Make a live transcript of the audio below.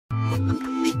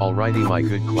Alrighty my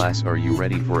good class, are you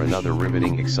ready for another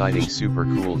riveting, exciting, super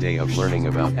cool day of learning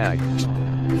about ag?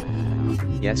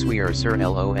 Yes we are sir,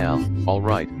 lol.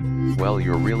 Alright, well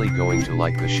you're really going to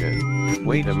like the shit.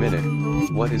 Wait a minute,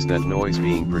 what is that noise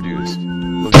being produced?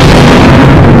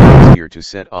 Here to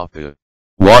set off the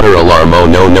water alarm. Oh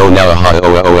no no no ha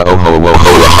oh oh oh ho ho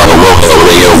ho ha ho ho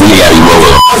we are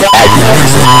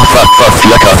fuck fuck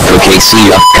yuck okay see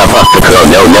ya fuck no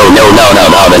no no no no no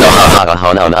no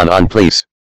ha please.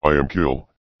 I am Kill,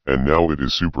 and now it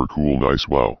is super cool nice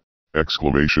wow!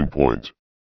 Exclamation point.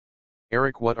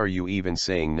 Eric, what are you even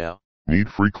saying now? Need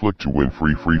free click to win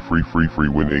free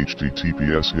win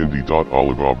https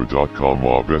hindi.alibaba.com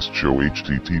law best show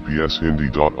https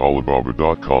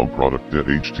hindi.alibaba.com product det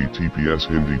https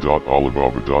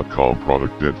hindi.alibaba.com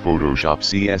product det Photoshop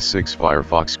CS6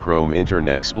 Firefox Chrome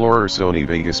Internet Explorer Sony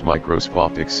Vegas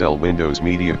Microsoft Excel Windows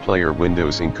Media Player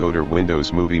Windows Encoder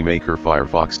Windows Movie Maker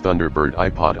Firefox Thunderbird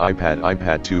iPod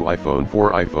iPad 2 iPhone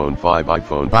 4 iPhone 5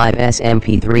 iPhone 5s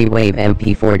MP3 Wave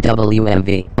MP4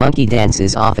 WMV. Monkey dance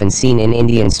is often seen in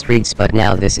Indian streets, but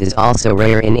now this is also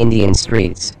rare in Indian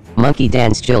streets. Monkey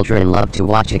dance children love to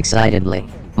watch excitedly.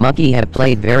 Monkey have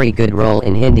played very good role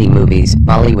in Hindi movies,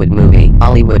 Bollywood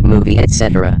movie,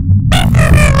 etc.